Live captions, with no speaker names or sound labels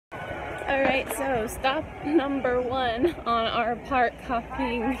Alright, so stop number 1 on our park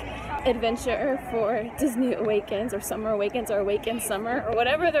hopping adventure for Disney Awakens, or Summer Awakens, or Awaken Summer, or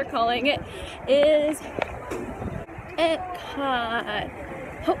whatever they're calling it, is Epcot.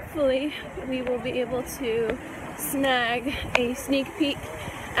 Hopefully we will be able to snag a sneak peek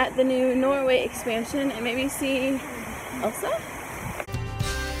at the new Norway expansion and maybe see Elsa?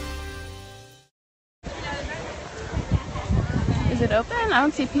 Is it open? I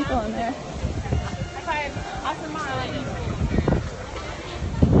don't see people in there.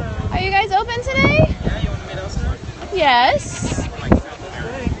 Are you guys open today? Yeah, you want to meet Elsa? Yes.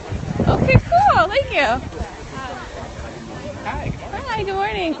 Okay, cool. Thank you. Hi. Hi, good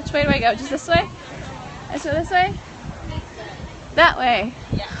morning. Which way do I go? Just this way? Let's go this way? That way?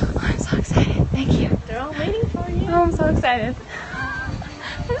 Yeah. Oh, I'm so excited. Thank you. They're all waiting for you. Oh, I'm so excited.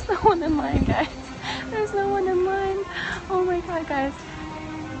 There's no one in line, guys. There's no one in line. Oh my god, guys.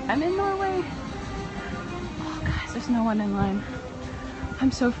 I'm in Norway. Oh, guys, there's no one in line.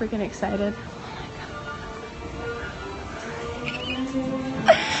 I'm so freaking excited. Oh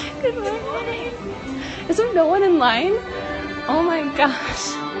my god. Good morning. Is there no one in line? Oh my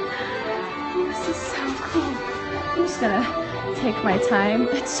gosh. This is so cool. I'm just gonna take my time.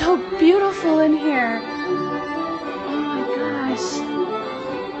 It's so beautiful in here. Oh my gosh.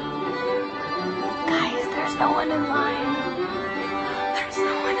 Guys, there's no one in line. There's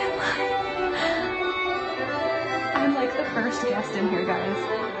no one in line. I'm like the first guest in here, guys.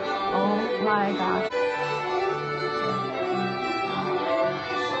 Oh my gosh.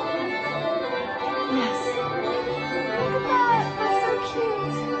 Yes. Look at that. That's so cute.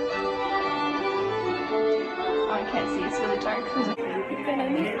 Oh, I can't see. It's really dark. You're gonna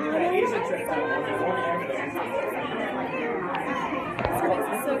meet This is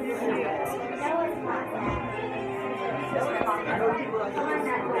so cute.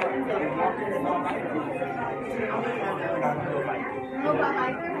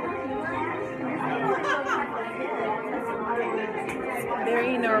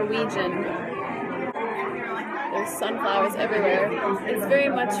 Very Norwegian. There's sunflowers everywhere. It's very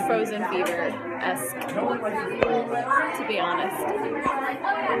much Frozen Fever-esque, to be honest.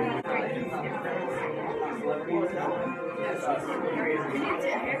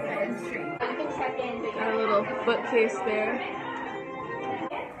 Got a little bookcase there.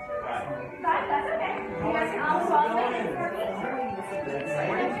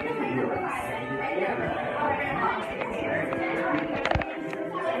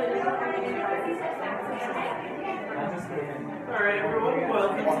 Alright everyone,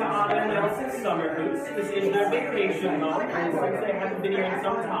 welcome to Anna and Elsa's Sommerhus. This is their vacation home, and since they haven't been here in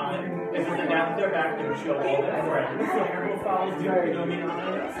some time, this is the now that they're back to show all their friends. So everyone follows you to go meet Anna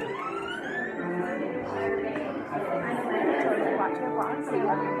and Elsa.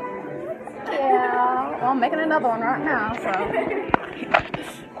 Yeah, well, I'm making another one right now, so.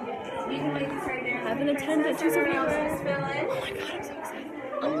 Have an attendant to some viewers. Oh my god, I'm so excited.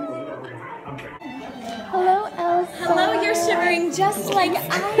 Hello, Elsa. Hello, you're shivering just like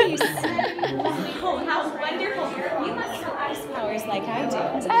ice. Oh, how wonderful. You must have ice powers like I do.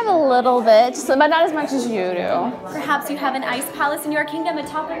 I have a little bit, but not as much as you do. Perhaps you have an ice palace in your kingdom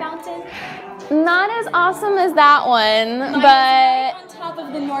atop a mountain? Not as awesome as that one, Mine but... is right on top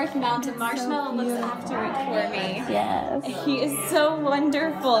of the North Mountain. Marshmallow looks after it for me. Yes. He is so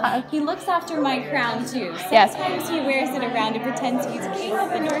wonderful. He looks after my crown too. Yes. Sometimes he wears it around and pretends he's king of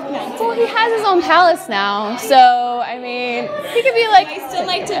the North Mountain. Well, he has his own palace now, so, I mean, he could be like... I still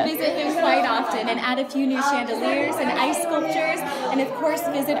like to visit him quite often and add a few new chandeliers and ice sculptures and of course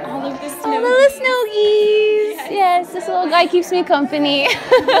visit all of the snow. All the snowgies! Yes, this little guy keeps me company.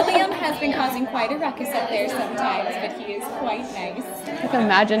 William has been causing quite a ruckus up there sometimes, but he is quite nice. I can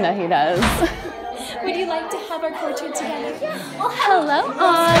imagine that he does. Would you like to have our portrait together? Oh, hello,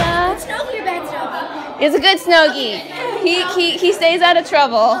 Anna. Snowgie or bad Snowgie? It's a good Snowgie. He stays out of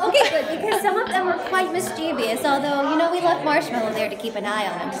trouble. Okay, good, because some of them were quite mischievous, although, you know, we left Marshmallow there to keep an eye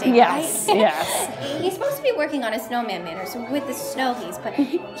on him, too, Yes, right? yes. He's supposed to be working on a snowman manor, so with the Snowgies, but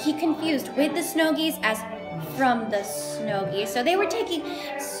he confused with the Snowgies as from the Snowgies. So they were taking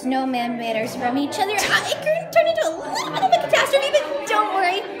snowman manners from each other. It turned into a little bit of a catastrophe, but don't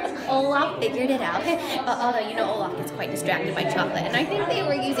worry. Olaf figured it out. Although, you know, Olaf gets quite distracted by chocolate, and I think they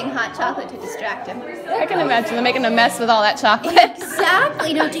were using hot chocolate to distract him. I can imagine them making a mess with all that chocolate.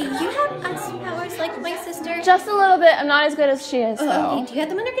 Exactly. Now, do you have ice powers like my sister? Just a little bit. I'm not as good as she is, Okay. though. Do you have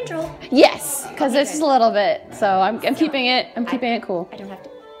them under control? Yes, because it's just a little bit. So I'm keeping it. I'm keeping it cool. I don't have to.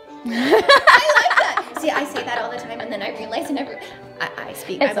 I like that. See, I say that all the time, and then I realize I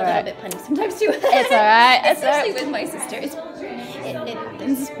speak. It's I'm a alright. little bit punny sometimes too. It's alright. It's Especially alright. with my sister. It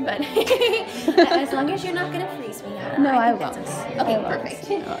happens, but as long as you're not gonna freeze me. No, I think won't. that's I okay, won't. perfect.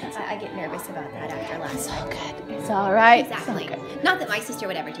 I get nervous about that after last time. It's alright. Exactly. Not that my sister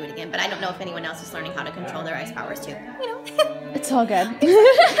would ever do it again, but I don't know if anyone else is learning how to control their ice powers too. You know. It's all good.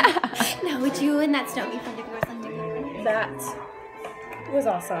 Now, would you and that Snowy friend of yours like to go? That was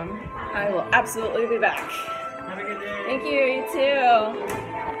awesome. I will absolutely be back. Have a good day. Thank you, you too.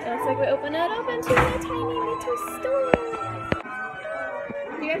 It looks like we opened it up into a tiny little store.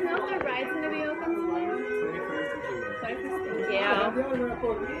 Do you guys know if the ride's going to be open today? Yeah.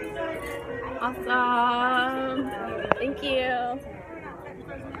 Awesome. Thank you.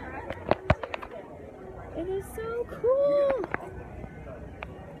 It is so cool.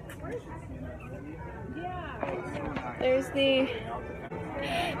 Yeah. There's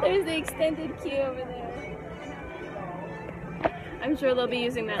the extended queue over there. I'm sure they'll be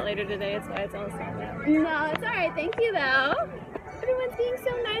using that later today. That's why it's all sold out. No, it's alright. Thank you though. Everyone's being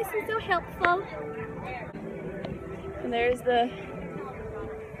so nice and so helpful. And there's the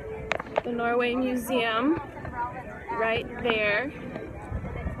Norway Museum right there.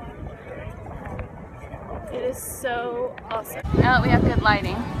 It is so awesome. Now that we have good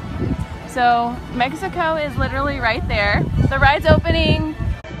lighting. So Mexico is literally right there. The ride's opening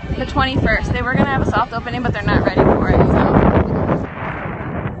the 21st. They were gonna have a soft opening, but they're not ready for it. So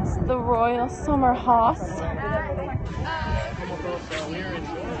this is the Royal Sommerhus.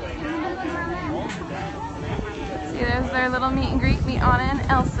 See, there's their little meet and greet. Meet Anna and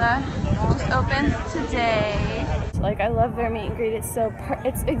Elsa. Just opened today. Like, I love their meet and greet. It's so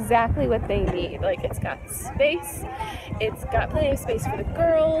it's exactly what they need. Like, it's got space. It's got plenty of space for the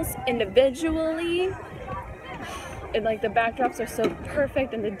girls individually. And like the backdrops are so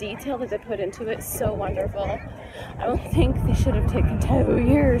perfect, and the detail that they put into it is so wonderful. I don't think they should have taken 2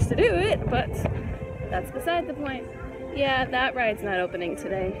 years to do it, but that's beside the point. Yeah, that ride's not opening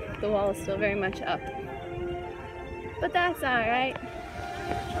today. The wall is still very much up. But that's alright.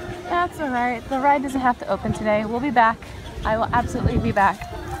 That's alright. The ride doesn't have to open today. We'll be back. I will absolutely be back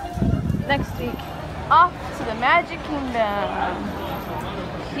next week. Off to the Magic Kingdom.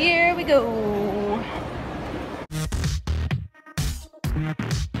 Here we go.